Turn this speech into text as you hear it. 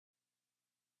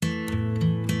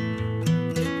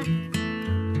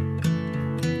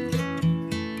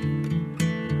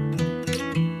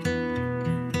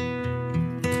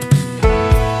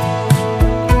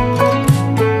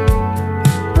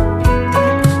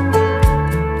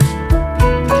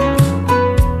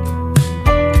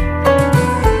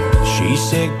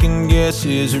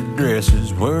misses her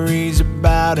dresses, worries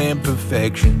about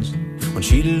imperfections. When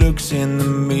she looks in the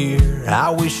mirror, I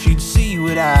wish she'd see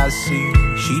what I see.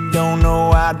 She don't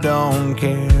know I don't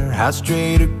care how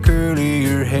straight or curly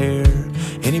her hair.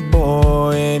 Any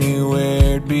boy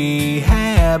anywhere'd be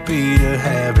happy to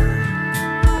have her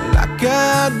like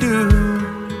I do.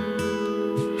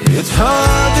 It's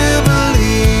hard to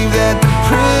believe that the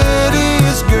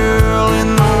prettiest girl in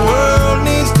the world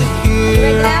needs to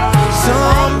hear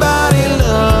somebody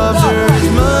loves her as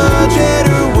much at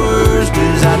her worst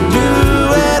as I do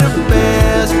at her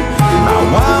best. My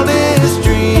wildest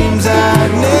dreams,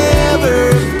 I'd never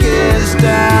guessed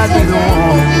I'd be the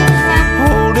one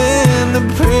holding the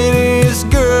prettiest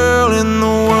girl in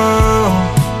the world.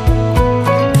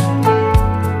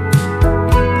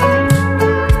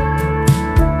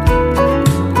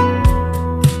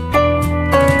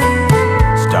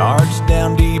 Stars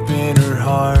down deep in her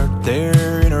heart,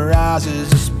 there in her eyes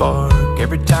is a spark.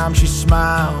 Every time she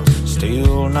smiles,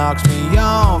 still knocks me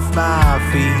off my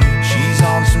feet. She's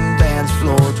on some dance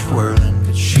floor twirling,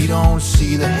 but she don't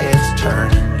see the heads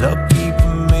turning. Lucky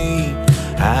for me,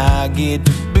 I get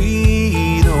to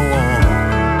be the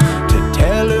one to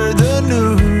tell her the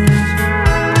news.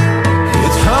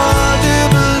 It's hard to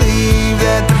believe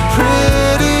that the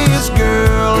prettiest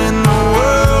girl in the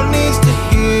world needs to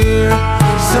hear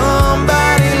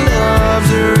somebody loves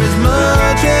her as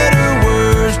much at her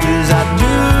worst as I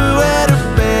do at her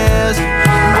best.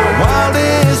 My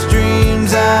wildest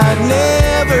dreams, I'd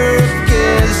never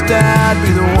guessed I'd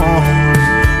be the one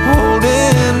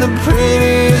holding the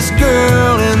prettiest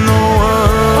girl in the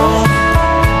world.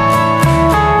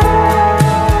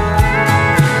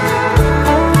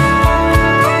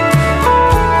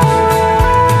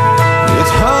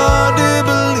 It's hard to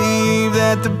believe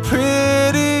that the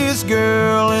prettiest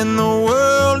girl in the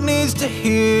world needs to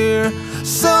hear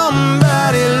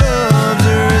somebody loves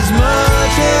her as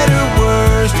much at her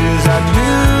worst as I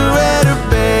do at her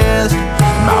best.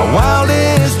 My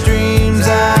wildest dreams,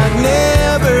 I'd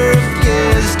never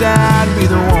guessed I'd be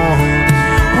the one